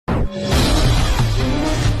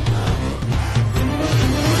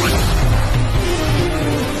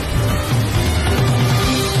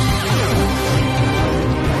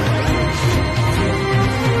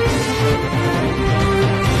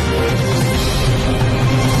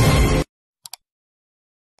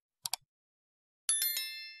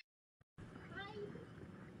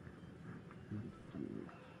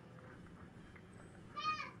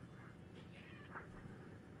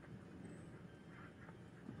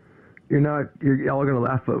You're all gonna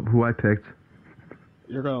laugh at who I picked.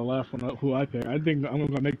 You're gonna laugh when who I pick. I think I'm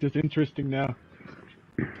gonna make this interesting now.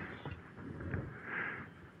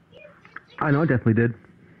 I know, I definitely did.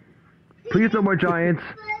 Please no more giants.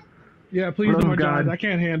 Yeah, please no more giants. I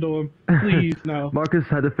can't handle them. Please, no. Marcus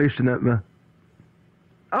had to face Jeanette.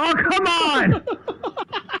 Oh, come on!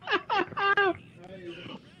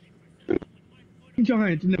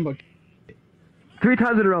 Giants, never. 3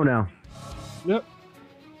 times in a row now. Yep.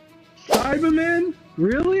 Cyberman?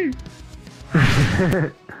 Really?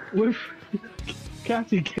 With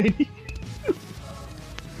Cassie Katie?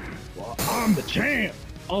 Well, I'm the champ!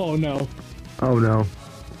 Oh no. Oh no.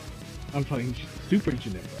 I'm playing Super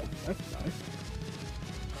Jeanette. That's nice.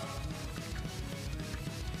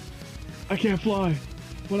 I can't fly,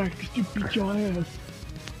 but I can still beat your ass.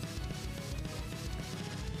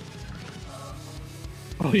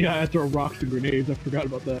 Oh yeah, I throw rocks and grenades. I forgot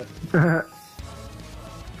about that.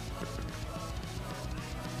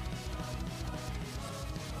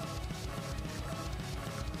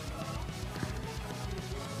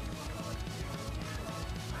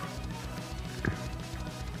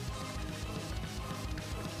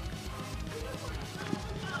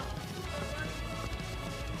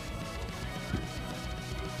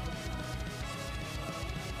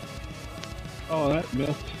 Oh, that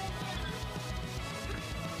missed.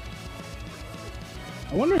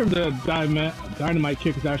 I wonder if the dynamite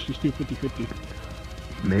kick is actually still 50-50.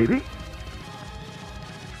 Maybe?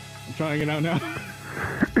 I'm trying it out now.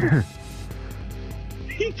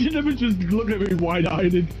 He just looked at me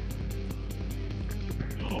wide-eyed.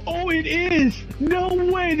 Oh, it is! No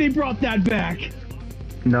way they brought that back!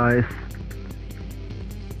 Nice.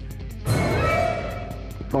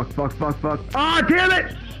 Fuck. Ah, damn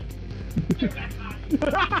it!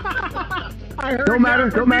 Don't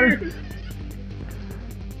matter.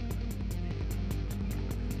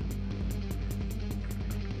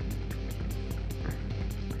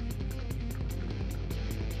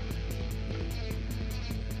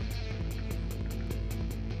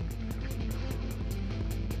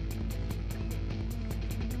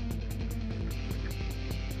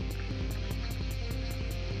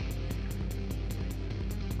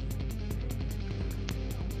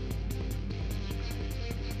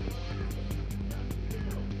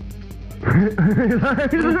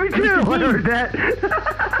 Me too. I heard that.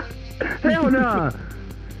 Hell no.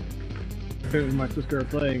 My sister are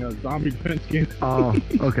playing a zombie defense game. Oh,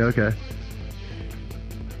 okay.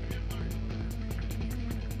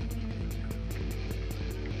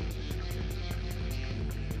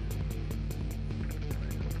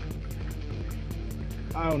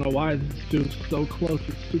 I don't know why this dude's so close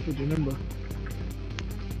to Super Janemba.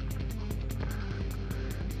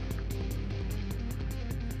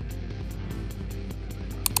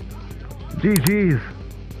 GG's.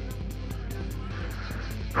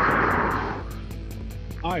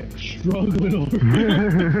 I am struggling over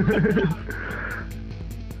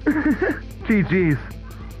GG's.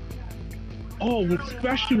 Oh,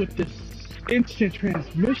 especially with this instant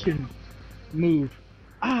transmission move.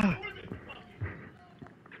 Ah.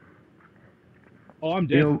 Oh, I'm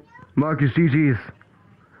dead. Yo, Marcus, GG's.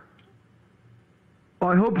 Oh,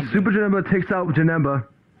 I hope Super Janemba takes out Janemba.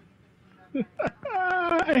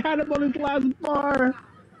 I had him on his last bar.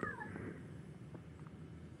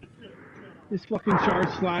 These fucking charge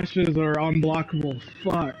slashes are unblockable.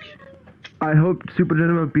 Fuck. I hope Super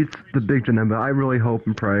Janemba beats the big Janemba. I really hope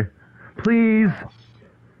and pray. Please.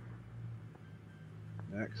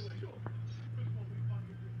 Next.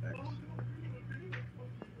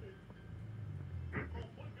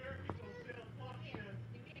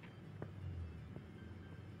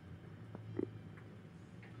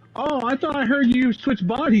 Oh, I thought I heard you switch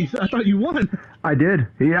bodies. I thought you won. I did.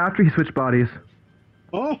 Yeah, after he switched bodies.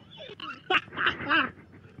 Oh.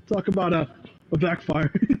 Talk about a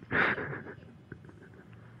backfire.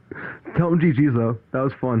 Tell him GG's though. That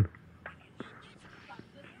was fun.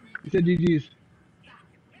 You said GG's.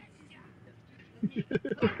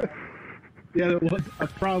 Yeah, there was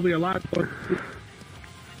probably a lot.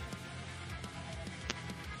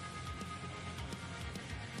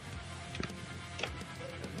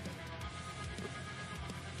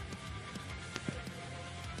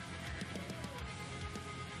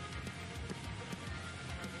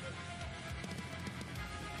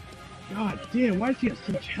 God damn, why does he have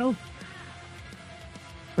so much health?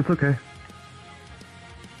 It's okay.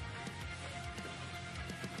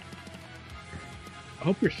 I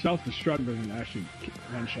hope your self-destruct doesn't actually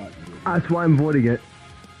one-shot you. That's why I'm avoiding it.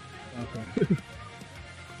 Okay.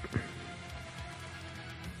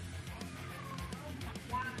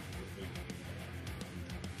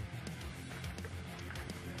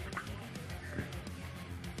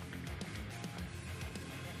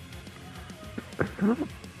 Son of a...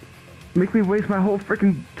 Make me waste my whole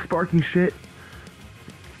freaking sparking shit.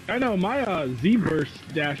 I know, my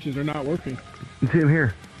Z-burst dashes are not working. Same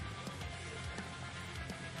here.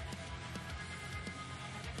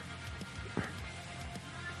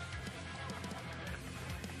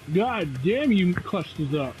 God damn, you clutched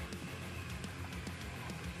us up.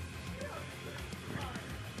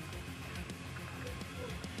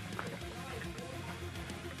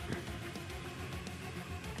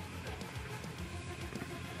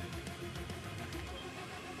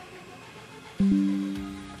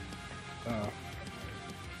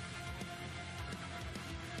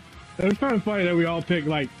 It's kind of funny that we all pick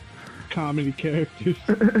like comedy characters.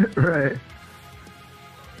 Right.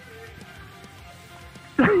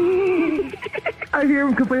 I hear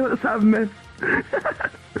him complain about the Cybermen.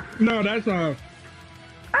 No, that's my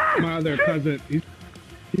other cousin.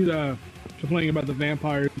 He's complaining about the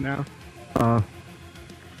vampires now.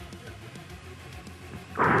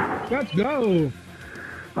 Let's go.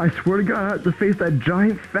 I swear to God, I have to face that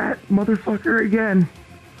giant fat motherfucker again.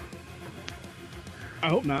 I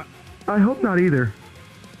hope not. I hope not either.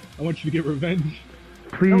 I want you to get revenge.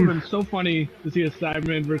 Please. That would have been so funny to see a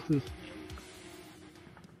Cyberman versus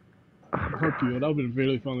Hercule. That would have been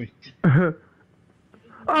really funny. Oh,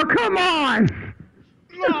 come on!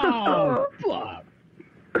 Oh, fuck.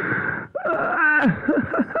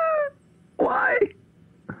 Why?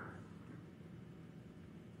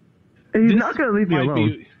 He's not gonna leave me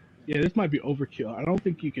alone. Yeah, this might be overkill. I don't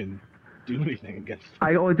think you can do anything against him.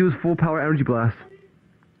 I only do is full power energy blast.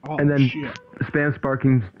 Oh, and then shit. spam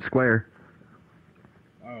sparking square.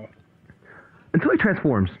 Oh. Until he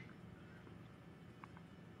transforms.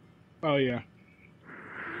 Oh, yeah.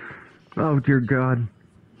 Oh, dear God.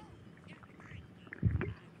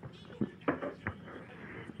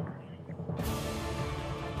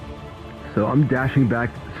 So I'm dashing back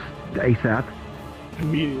ASAP.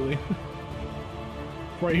 Immediately.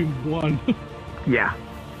 Frame 1. Yeah.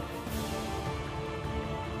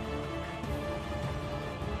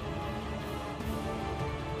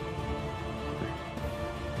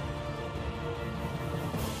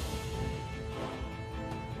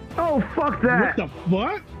 Oh, fuck that! What the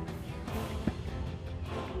fuck?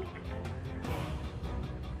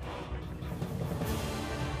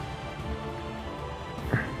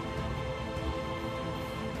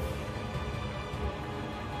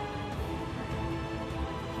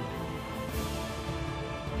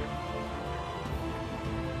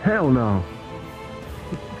 Hell no.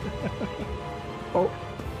 Oh.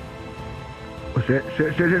 Oh, shit,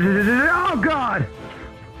 shit, shit, shit, shit, shit, shit. Oh, God!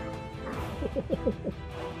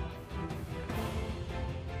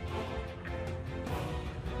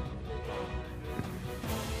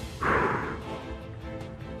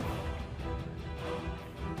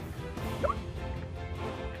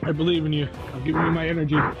 I believe in you. I'm giving you my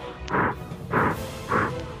energy. Oh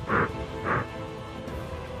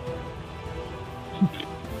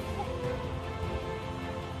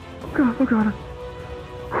God, oh God.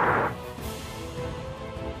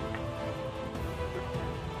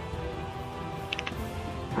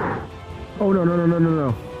 Oh no, no, no, no, no,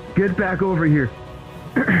 no. Get back over here.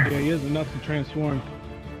 Yeah, he has enough to transform.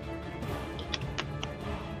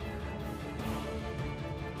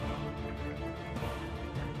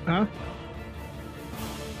 Huh?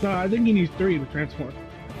 No, I think he needs 3 to transform.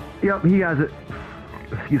 Yep, he has it.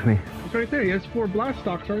 Excuse me. It's right there. He has 4 blast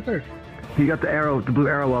stocks right there. He got the arrow, the blue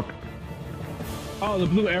arrow up. Oh, the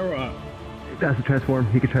blue arrow up. That's the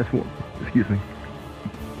transform. He can transform. Excuse me.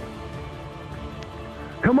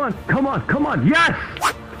 Come on, come on, come on. Yes!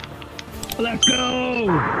 Let's go!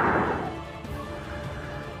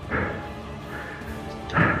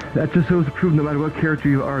 That just shows to prove no matter what character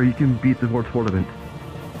you are, you can beat the whole tournament.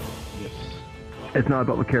 Yes. It's not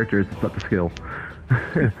about the characters, it's about the skill.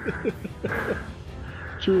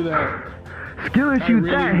 True that. Skill issue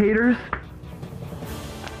that, haters!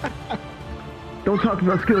 Don't talk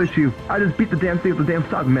about skill issue. I just beat the damn thing with the damn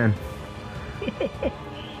Cyberman.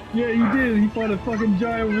 Yeah, you did. He fought a fucking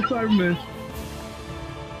giant with a Cyberman.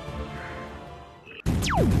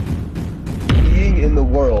 Being in the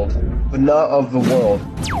world, but not of the world,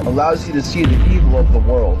 allows you to see the evil of the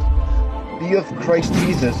world. Be of Christ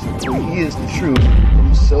Jesus, for he is the truth,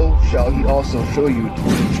 and so shall he also show you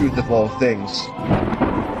the truth of all things.